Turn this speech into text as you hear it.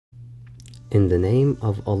In the name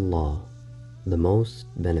of Allah, the most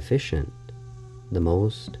beneficent, the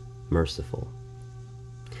most merciful.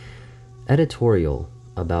 Editorial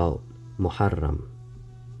about Muharram.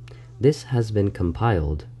 This has been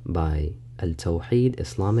compiled by Al-Tawhid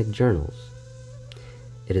Islamic Journals.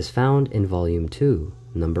 It is found in Volume 2,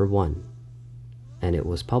 Number 1, and it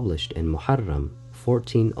was published in Muharram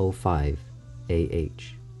 1405 AH.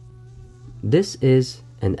 This is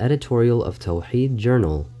an editorial of Tawhid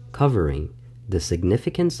Journal covering the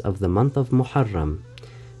significance of the month of Muharram,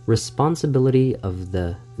 responsibility of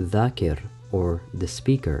the dhakir or the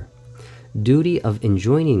speaker, duty of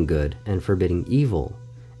enjoining good and forbidding evil,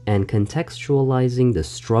 and contextualizing the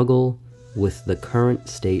struggle with the current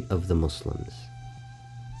state of the Muslims.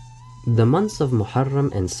 The months of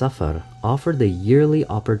Muharram and Safar offer the yearly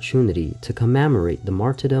opportunity to commemorate the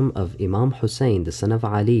martyrdom of Imam Husayn, the son of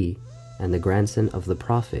Ali, and the grandson of the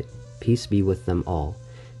Prophet, peace be with them all.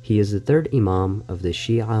 He is the third Imam of the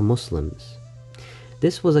Shia Muslims.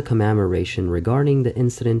 This was a commemoration regarding the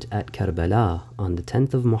incident at Karbala on the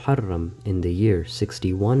 10th of Muharram in the year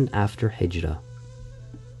 61 after Hijrah.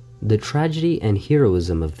 The tragedy and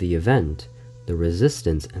heroism of the event, the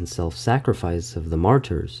resistance and self-sacrifice of the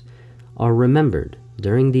martyrs, are remembered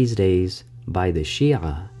during these days by the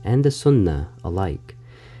Shia and the Sunnah alike,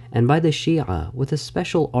 and by the Shia with a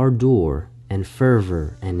special ardor and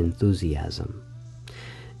fervor and enthusiasm.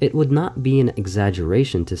 It would not be an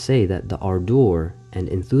exaggeration to say that the ardor and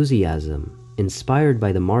enthusiasm inspired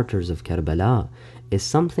by the martyrs of Karbala is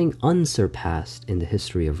something unsurpassed in the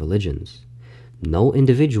history of religions. No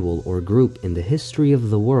individual or group in the history of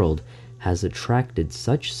the world has attracted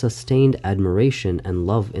such sustained admiration and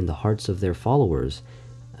love in the hearts of their followers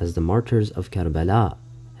as the martyrs of Karbala,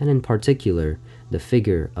 and in particular the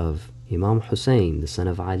figure of Imam Husayn, the son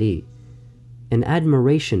of Ali, an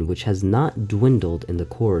admiration which has not dwindled in the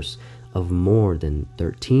course of more than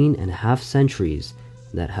 13.5 centuries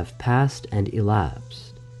that have passed and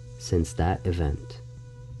elapsed since that event.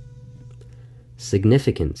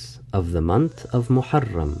 Significance of the month of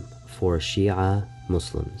Muharram for Shia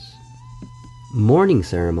Muslims. Mourning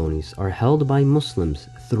ceremonies are held by Muslims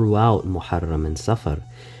throughout Muharram and Safar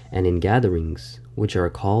and in gatherings which are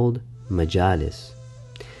called Majalis.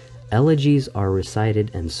 Elegies are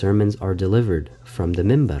recited and sermons are delivered from the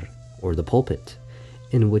mimbar or the pulpit,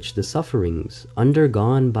 in which the sufferings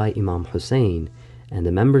undergone by Imam Husayn and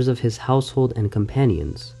the members of his household and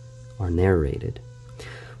companions are narrated.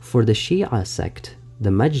 For the Shia sect, the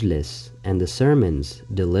Majlis and the sermons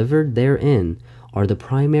delivered therein are the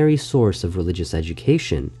primary source of religious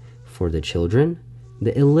education for the children,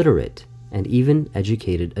 the illiterate, and even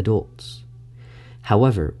educated adults.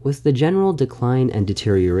 However, with the general decline and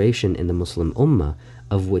deterioration in the Muslim Ummah,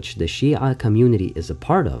 of which the Shia community is a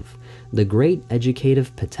part of, the great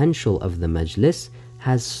educative potential of the Majlis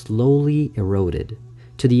has slowly eroded,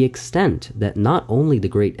 to the extent that not only the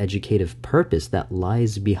great educative purpose that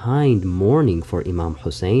lies behind mourning for Imam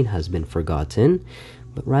Husayn has been forgotten,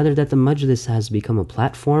 but rather that the Majlis has become a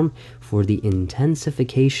platform for the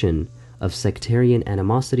intensification of sectarian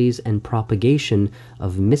animosities and propagation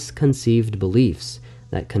of misconceived beliefs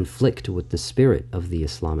that conflict with the spirit of the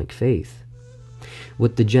Islamic faith.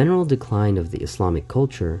 With the general decline of the Islamic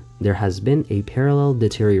culture, there has been a parallel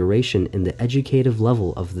deterioration in the educative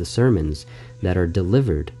level of the sermons that are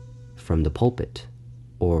delivered from the pulpit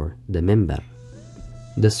or the mimbar.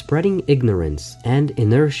 The spreading ignorance and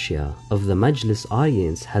inertia of the Majlis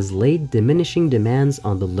audience has laid diminishing demands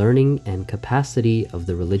on the learning and capacity of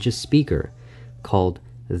the religious speaker, called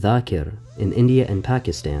dhakir in India and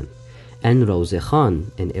Pakistan, and Roze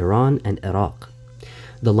Khan in Iran and Iraq.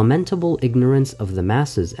 The lamentable ignorance of the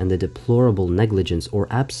masses and the deplorable negligence or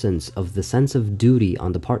absence of the sense of duty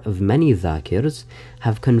on the part of many dhakirs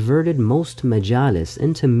have converted most majalis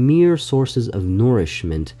into mere sources of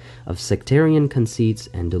nourishment of sectarian conceits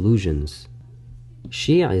and delusions.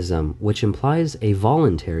 Shi'ism, which implies a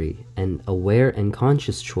voluntary and aware and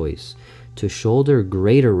conscious choice to shoulder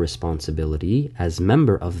greater responsibility as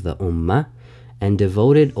member of the Ummah and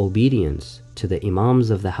devoted obedience to the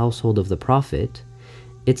Imams of the household of the Prophet,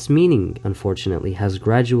 its meaning, unfortunately, has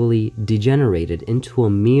gradually degenerated into a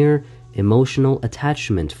mere emotional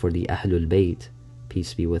attachment for the Ahlul Bayt,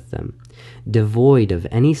 peace be with them, devoid of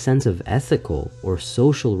any sense of ethical or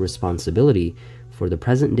social responsibility for the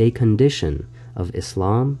present-day condition of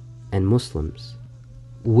Islam and Muslims.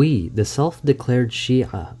 We, the self-declared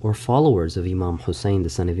Shia or followers of Imam Husayn,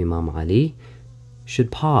 the son of Imam Ali,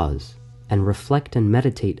 should pause and reflect and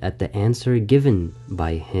meditate at the answer given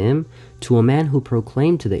by him to a man who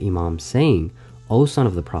proclaimed to the Imam, saying, "O son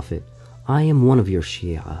of the Prophet, I am one of your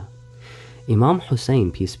Shia." Imam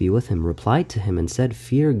Husayn, peace be with him, replied to him and said,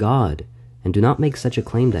 "Fear God, and do not make such a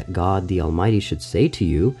claim that God the Almighty should say to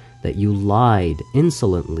you that you lied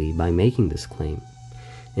insolently by making this claim.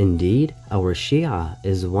 Indeed, our Shia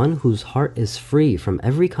is one whose heart is free from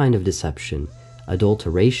every kind of deception,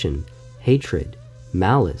 adulteration, hatred,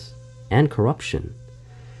 malice, and corruption.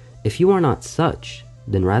 If you are not such,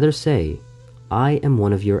 then rather say, I am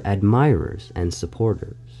one of your admirers and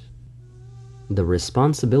supporters." The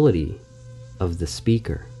responsibility of the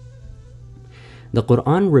speaker. The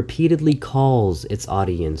Quran repeatedly calls its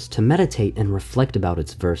audience to meditate and reflect about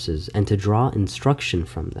its verses and to draw instruction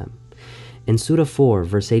from them. In Surah 4,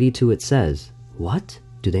 verse 82, it says, "What?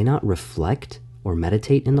 Do they not reflect or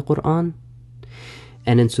meditate in the Quran?"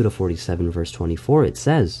 And in Surah 47, verse 24, it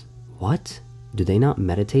says, "What? Do they not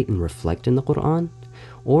meditate and reflect in the Quran?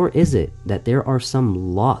 Or is it that there are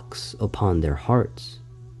some locks upon their hearts?"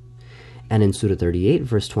 And in Surah 38,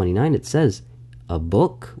 verse 29, it says, "A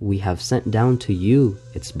book we have sent down to you,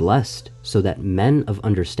 it's blessed, so that men of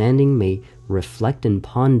understanding may reflect and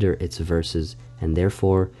ponder its verses, and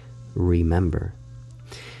therefore remember."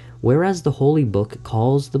 Whereas the Holy Book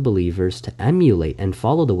calls the believers to emulate and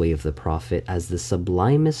follow the way of the Prophet as the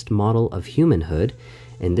sublimest model of humanhood,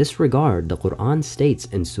 in this regard, the Quran states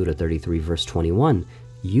in Surah 33, verse 21,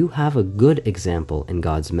 "You have a good example in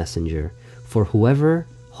God's messenger, for whoever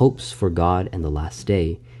hopes for God and the last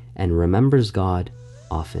day, and remembers God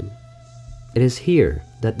often." It is here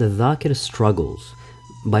that the dhakir struggles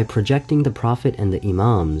by projecting the Prophet and the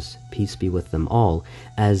Imams, peace be with them all,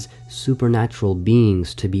 as supernatural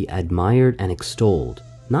beings to be admired and extolled,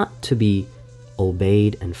 not to be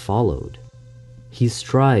obeyed and followed. He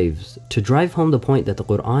strives to drive home the point that the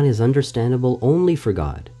Quran is understandable only for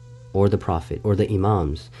God, or the Prophet, or the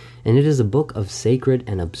Imams, and it is a book of sacred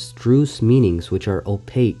and abstruse meanings which are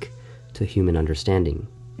opaque to human understanding.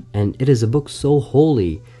 And it is a book so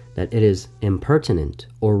holy that it is impertinent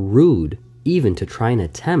or rude even to try and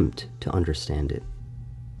attempt to understand it.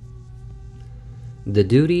 The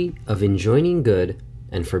duty of enjoining good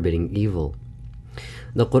and forbidding evil.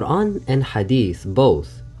 The Quran and Hadith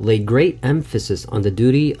both lay great emphasis on the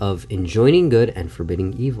duty of enjoining good and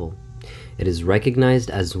forbidding evil. It is recognized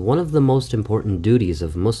as one of the most important duties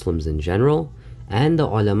of Muslims in general, and the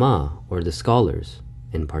ulama, or the scholars,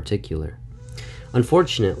 in particular.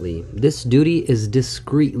 Unfortunately, this duty is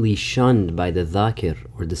discreetly shunned by the dhakir,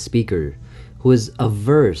 or the speaker, who is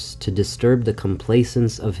averse to disturb the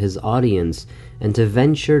complacence of his audience and to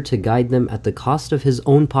venture to guide them at the cost of his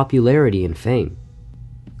own popularity and fame.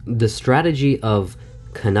 The strategy of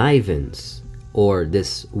connivance, or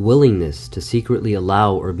this willingness to secretly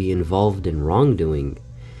allow or be involved in wrongdoing,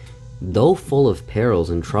 though full of perils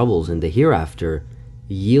and troubles in the hereafter,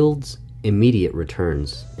 yields immediate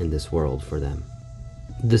returns in this world for them.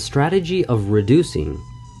 The strategy of reducing,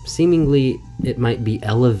 seemingly it might be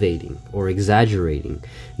elevating or exaggerating,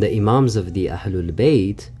 the Imams of the Ahlul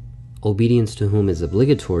Bayt, obedience to whom is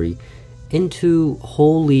obligatory, into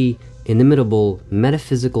holy, inimitable,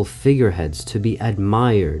 metaphysical figureheads to be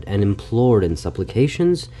admired and implored in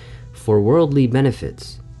supplications for worldly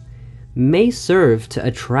benefits, may serve to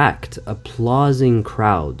attract applauding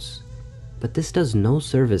crowds, but this does no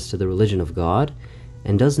service to the religion of God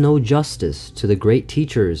and does no justice to the great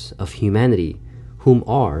teachers of humanity, whom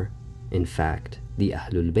are, in fact, the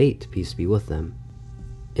Ahlul Bayt, peace be with them.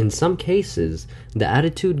 In some cases, the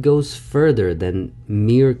attitude goes further than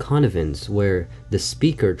mere connivance, where the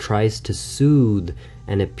speaker tries to soothe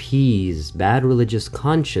and appease bad religious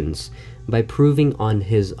conscience by proving on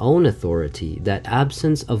his own authority that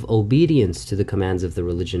absence of obedience to the commands of the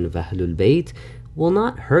religion of Ahlul Bayt will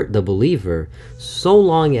not hurt the believer so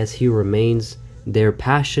long as he remains their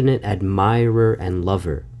passionate admirer and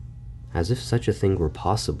lover, as if such a thing were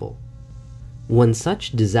possible. When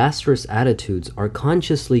such disastrous attitudes are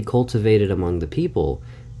consciously cultivated among the people,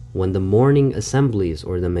 when the mourning assemblies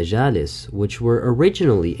or the Majalis, which were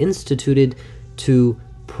originally instituted to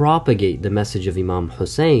propagate the message of Imam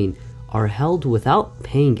Husayn, are held without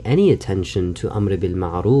paying any attention to Amr bil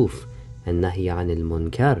Ma'ruf and Nahy anil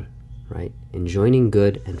Munkar, right? Enjoining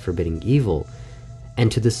good and forbidding evil, and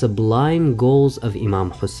to the sublime goals of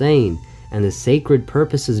Imam Husayn and the sacred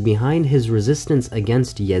purposes behind his resistance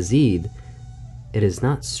against Yazid, it is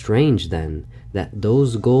not strange then that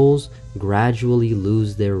those goals gradually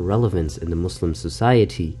lose their relevance in the Muslim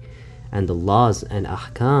society, and the laws and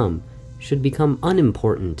ahkam should become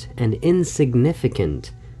unimportant and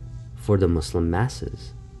insignificant for the Muslim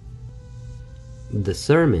masses. The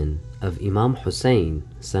sermon of Imam Husayn,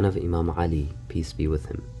 son of Imam Ali, peace be with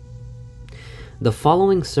him. The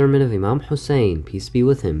following sermon of Imam Husayn, peace be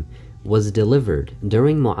with him, was delivered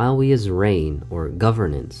during Muawiyah's reign or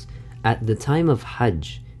governance at the time of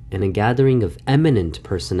Hajj in a gathering of eminent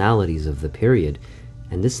personalities of the period,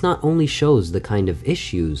 and this not only shows the kind of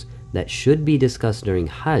issues that should be discussed during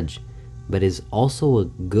Hajj, but is also a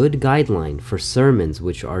good guideline for sermons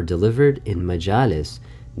which are delivered in Majalis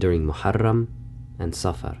during Muharrum and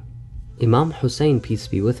Safar. Imam Husayn, peace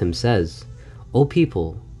be with him, says, "O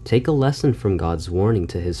people, take a lesson from God's warning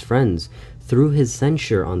to his friends through his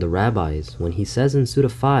censure on the rabbis when he says in Surah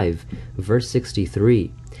 5, verse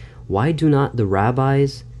 63, 'Why do not the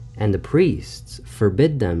rabbis and the priests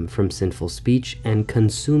forbid them from sinful speech and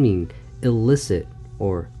consuming illicit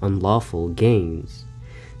or unlawful gains?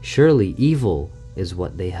 Surely evil is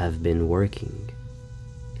what they have been working.'"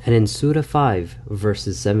 And in Surah 5,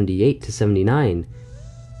 verses 78 to 79,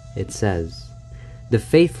 it says, "The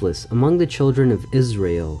faithless among the children of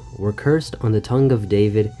Israel were cursed on the tongue of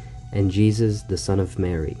David and Jesus the son of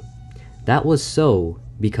Mary. That was so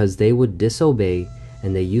because they would disobey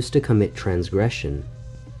and they used to commit transgression.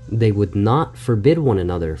 They would not forbid one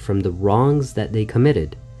another from the wrongs that they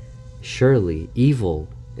committed. Surely evil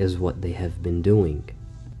is what they have been doing."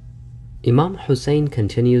 Imam Husayn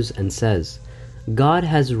continues and says, "God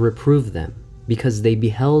has reproved them because they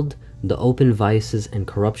beheld the open vices and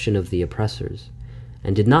corruption of the oppressors,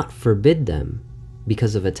 and did not forbid them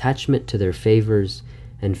because of attachment to their favors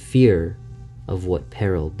and fear of what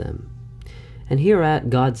periled them." And hereat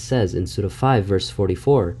God says in Surah 5 verse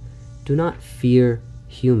 44, "Do not fear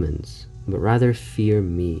humans, but rather fear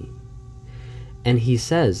me." And he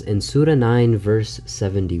says in Surah 9 verse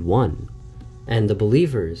 71, "And the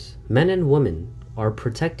believers, men and women, are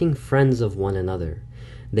protecting friends of one another.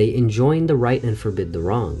 They enjoin the right and forbid the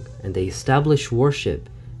wrong, and they establish worship,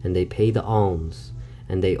 and they pay the alms,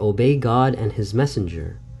 and they obey God and his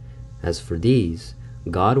messenger. As for these,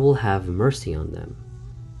 God will have mercy on them.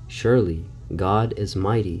 Surely God is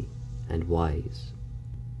mighty and wise."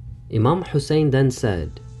 Imam Husayn then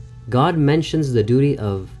said, God mentions the duty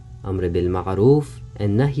of Amr bil Ma'ruf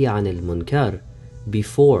and Nahy anil Munkar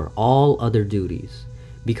before all other duties,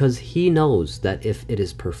 because he knows that if it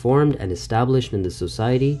is performed and established in the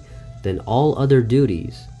society, then all other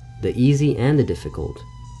duties, the easy and the difficult,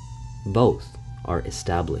 both are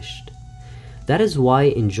established. That is why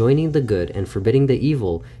enjoining the good and forbidding the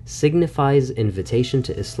evil signifies invitation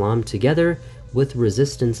to Islam together with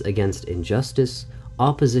resistance against injustice,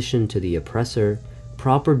 opposition to the oppressor,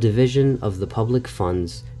 proper division of the public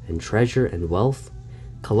funds and treasure and wealth,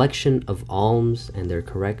 collection of alms and their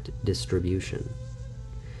correct distribution.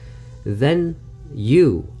 Then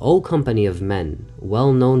you, O company of men,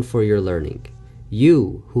 well known for your learning,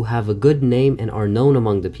 you who have a good name and are known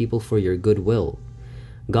among the people for your good will,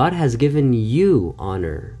 God has given you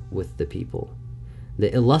honor with the people.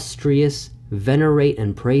 The illustrious venerate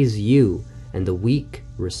and praise you, and the weak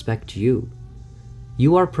respect you.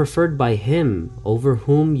 You are preferred by him over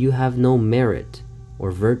whom you have no merit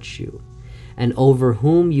or virtue, and over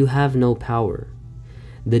whom you have no power.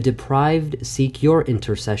 The deprived seek your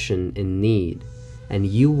intercession in need, and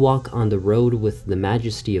you walk on the road with the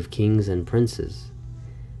majesty of kings and princes.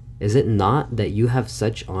 Is it not that you have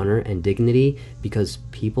such honor and dignity because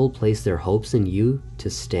people place their hopes in you to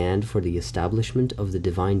stand for the establishment of the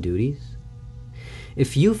divine duties?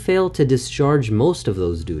 If you fail to discharge most of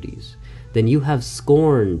those duties, then you have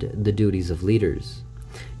scorned the duties of leaders.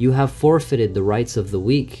 You have forfeited the rights of the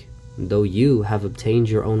weak, though you have obtained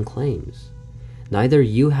your own claims. Neither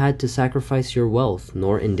you had to sacrifice your wealth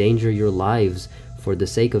nor endanger your lives for the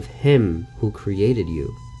sake of him who created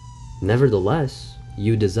you. Nevertheless,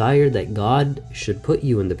 you desire that God should put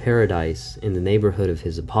you in the paradise in the neighborhood of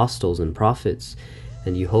his apostles and prophets,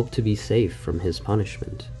 and you hope to be safe from his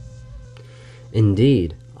punishment.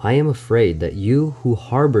 Indeed, I am afraid that you who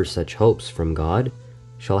harbor such hopes from God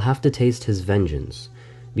shall have to taste his vengeance,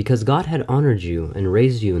 because God had honored you and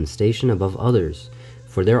raised you in station above others.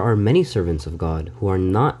 For there are many servants of God who are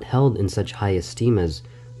not held in such high esteem as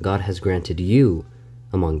God has granted you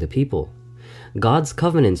among the people. God's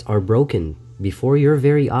covenants are broken before your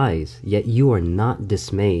very eyes, yet you are not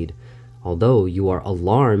dismayed, although you are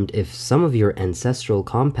alarmed if some of your ancestral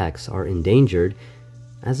compacts are endangered,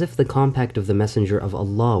 as if the compact of the Messenger of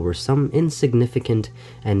Allah were some insignificant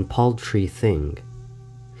and paltry thing.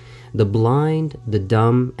 The blind, the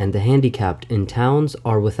dumb, and the handicapped in towns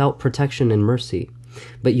are without protection and mercy,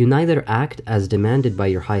 but you neither act as demanded by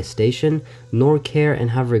your high station, nor care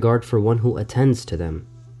and have regard for one who attends to them.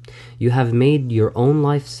 You have made your own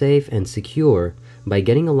life safe and secure by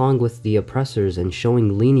getting along with the oppressors and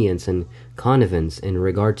showing lenience and connivance in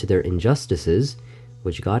regard to their injustices,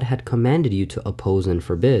 which God had commanded you to oppose and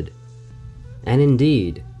forbid. And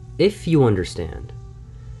indeed, if you understand,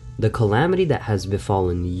 the calamity that has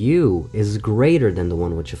befallen you is greater than the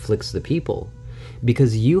one which afflicts the people,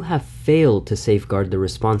 because you have failed to safeguard the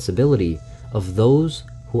responsibility of those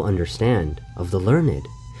who understand, of the learned,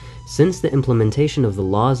 since the implementation of the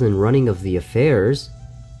laws and running of the affairs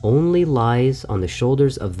only lies on the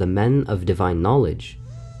shoulders of the men of divine knowledge.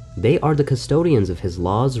 They are the custodians of his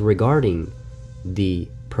laws regarding the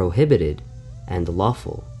prohibited and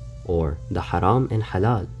lawful, or the haram and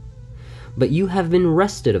halal. But you have been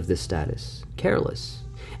wrested of this status, careless,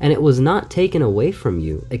 and it was not taken away from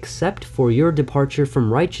you except for your departure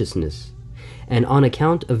from righteousness, and on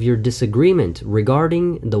account of your disagreement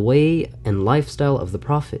regarding the way and lifestyle of the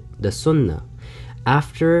Prophet, the Sunnah,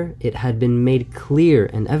 after it had been made clear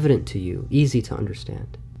and evident to you, easy to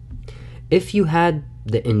understand. If you had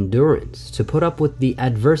the endurance to put up with the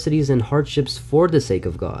adversities and hardships for the sake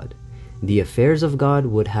of God, the affairs of God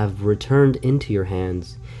would have returned into your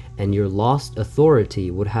hands, and your lost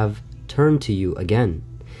authority would have turned to you again.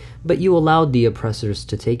 But you allowed the oppressors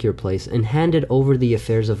to take your place and handed over the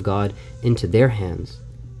affairs of God into their hands,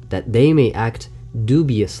 that they may act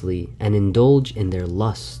dubiously and indulge in their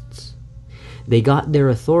lusts. They got their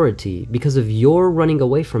authority because of your running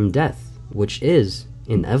away from death, which is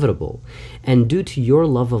inevitable, and due to your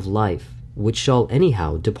love of life, which shall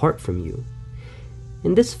anyhow depart from you.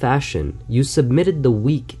 In this fashion, you submitted the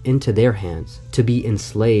weak into their hands to be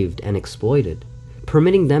enslaved and exploited,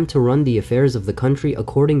 permitting them to run the affairs of the country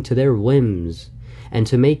according to their whims, and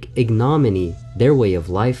to make ignominy their way of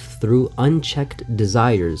life through unchecked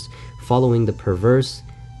desires, following the perverse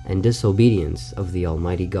and disobedience of the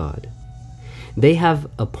Almighty God. They have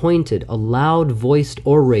appointed a loud-voiced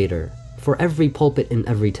orator for every pulpit in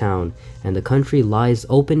every town, and the country lies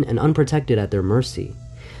open and unprotected at their mercy.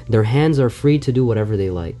 Their hands are free to do whatever they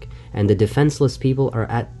like, and the defenseless people are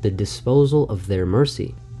at the disposal of their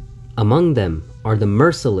mercy. Among them are the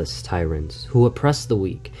merciless tyrants who oppress the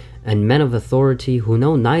weak, and men of authority who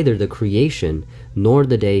know neither the creation nor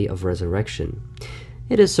the day of resurrection.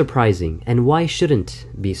 It is surprising, and why shouldn't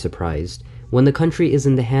be surprised, when the country is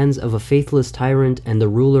in the hands of a faithless tyrant and the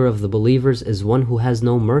ruler of the believers is one who has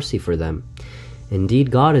no mercy for them.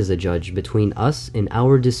 Indeed, God is a judge between us in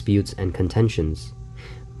our disputes and contentions.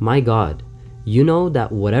 My God, you know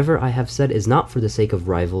that whatever I have said is not for the sake of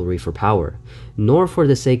rivalry for power, nor for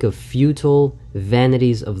the sake of futile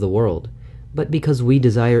vanities of the world, but because we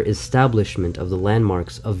desire establishment of the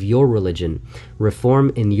landmarks of your religion,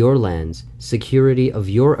 reform in your lands, security of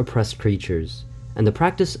your oppressed creatures, and the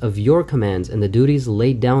practice of your commands and the duties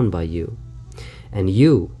laid down by you. And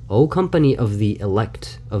you, O company of the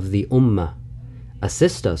elect of the Ummah,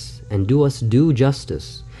 assist us and do us due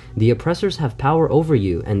justice. The oppressors have power over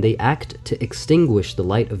you, and they act to extinguish the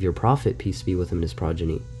light of your Prophet, peace be with him and his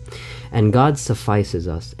progeny. And God suffices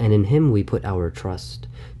us, and in him we put our trust.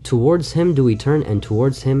 Towards him do we turn, and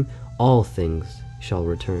towards him all things shall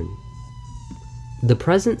return. The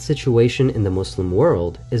present situation in the Muslim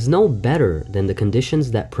world is no better than the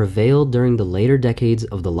conditions that prevailed during the later decades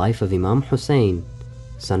of the life of Imam Husayn,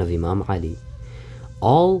 son of Imam Ali.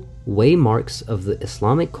 All waymarks of the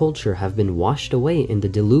Islamic culture have been washed away in the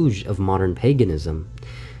deluge of modern paganism.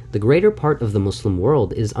 The greater part of the Muslim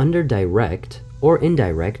world is under direct or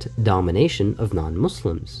indirect domination of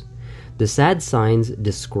non-Muslims. The sad signs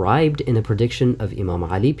described in a prediction of Imam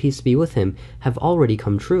Ali, peace be with him, have already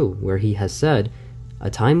come true, where he has said, "A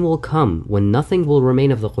time will come when nothing will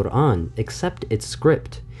remain of the Quran except its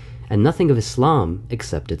script, and nothing of Islam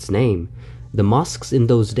except its name. The mosques in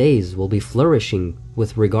those days will be flourishing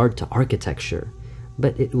with regard to architecture,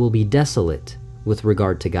 but it will be desolate with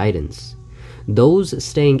regard to guidance. Those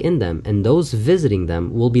staying in them and those visiting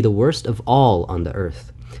them will be the worst of all on the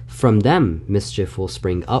earth. From them mischief will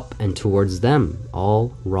spring up, and towards them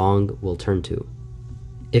all wrong will turn to.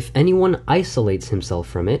 If anyone isolates himself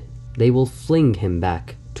from it, they will fling him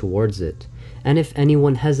back towards it, and if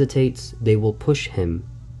anyone hesitates, they will push him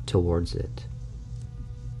towards it."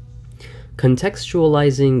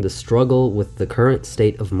 Contextualizing the struggle with the current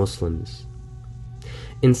state of Muslims.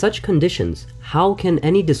 In such conditions, how can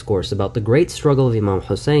any discourse about the great struggle of Imam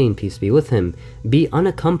Husayn, peace be with him, be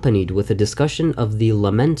unaccompanied with a discussion of the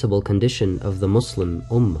lamentable condition of the Muslim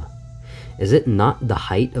Ummah? Is it not the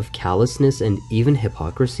height of callousness and even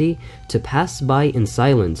hypocrisy to pass by in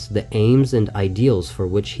silence the aims and ideals for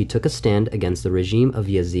which he took a stand against the regime of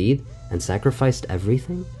Yazid and sacrificed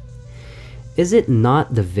everything? Is it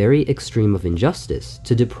not the very extreme of injustice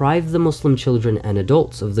to deprive the Muslim children and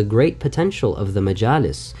adults of the great potential of the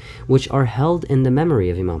Majalis, which are held in the memory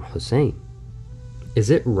of Imam Husayn? Is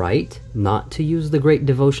it right not to use the great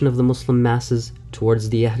devotion of the Muslim masses towards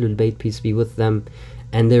the Ahlul Bayt, peace be with them,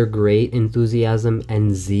 and their great enthusiasm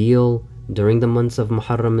and zeal during the months of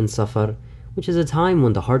Muharram and Safar, which is a time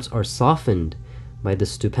when the hearts are softened by the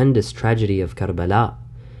stupendous tragedy of Karbala,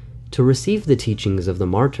 to receive the teachings of the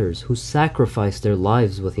martyrs who sacrificed their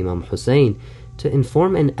lives with Imam Husayn, to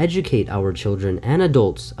inform and educate our children and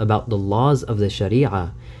adults about the laws of the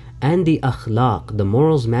Sharia and the akhlaq, the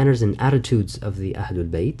morals, manners, and attitudes of the Ahlul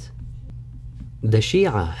Bayt. The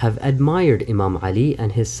Shia have admired Imam Ali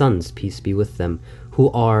and his sons, peace be with them, who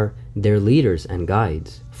are their leaders and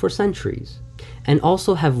guides, for centuries, and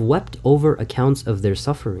also have wept over accounts of their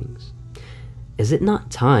sufferings. Is it not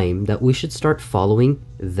time that we should start following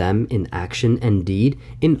them in action and deed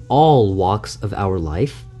in all walks of our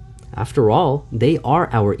life? After all, they are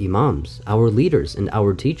our imams, our leaders, and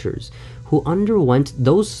our teachers, who underwent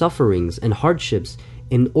those sufferings and hardships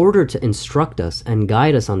in order to instruct us and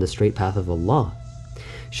guide us on the straight path of Allah.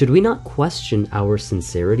 Should we not question our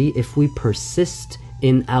sincerity if we persist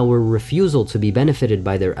in our refusal to be benefited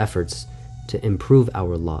by their efforts to improve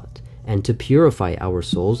our lot and to purify our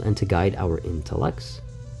souls and to guide our intellects?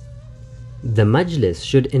 The Majlis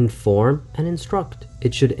should inform and instruct.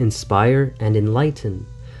 It should inspire and enlighten.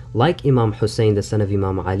 Like Imam Husayn, the son of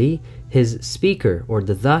Imam Ali, his speaker or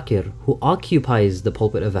the dhakir who occupies the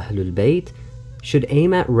pulpit of Ahlul Bayt should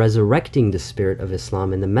aim at resurrecting the spirit of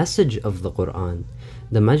Islam and the message of the Quran.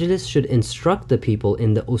 The Majlis should instruct the people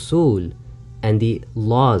in the usul and the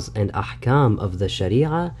laws and ahkam of the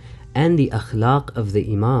Sharia and the akhlaq of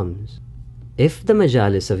the Imams. If the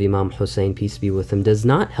Majalis of Imam Husayn, peace be with him, does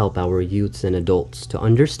not help our youths and adults to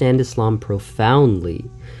understand Islam profoundly,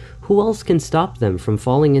 who else can stop them from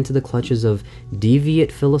falling into the clutches of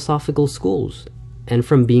deviant philosophical schools and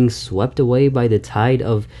from being swept away by the tide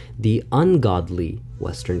of the ungodly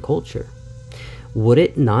Western culture? Would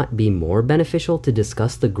it not be more beneficial to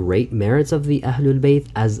discuss the great merits of the Ahlul Bayt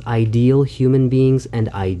as ideal human beings and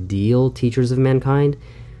ideal teachers of mankind,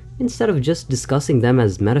 instead of just discussing them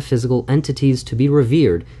as metaphysical entities to be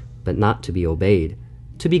revered but not to be obeyed,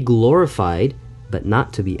 to be glorified but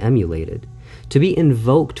not to be emulated, to be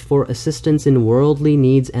invoked for assistance in worldly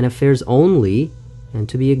needs and affairs only, and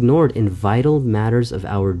to be ignored in vital matters of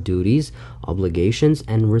our duties, obligations,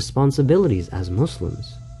 and responsibilities as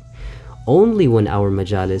Muslims? Only when our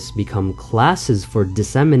majalis become classes for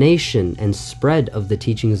dissemination and spread of the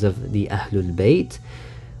teachings of the Ahlul Bayt,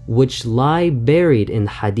 which lie buried in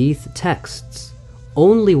hadith texts,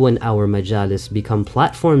 only when our majalis become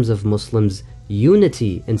platforms of Muslims'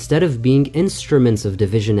 unity instead of being instruments of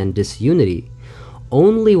division and disunity,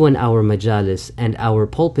 only when our majalis and our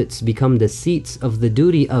pulpits become the seats of the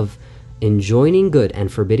duty of enjoining good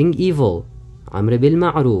and forbidding evil, amr bil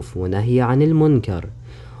ma'ruf wa nahy anil munkar,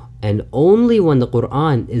 and only when the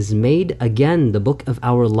Quran is made again the book of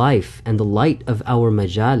our life and the light of our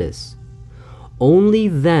majalis, only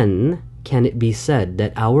then can it be said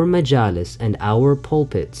that our majalis and our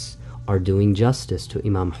pulpits are doing justice to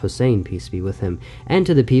Imam Husayn, peace be with him, and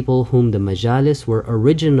to the people whom the majalis were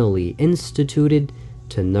originally instituted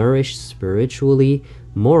to nourish spiritually,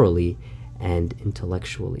 morally, and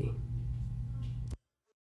intellectually.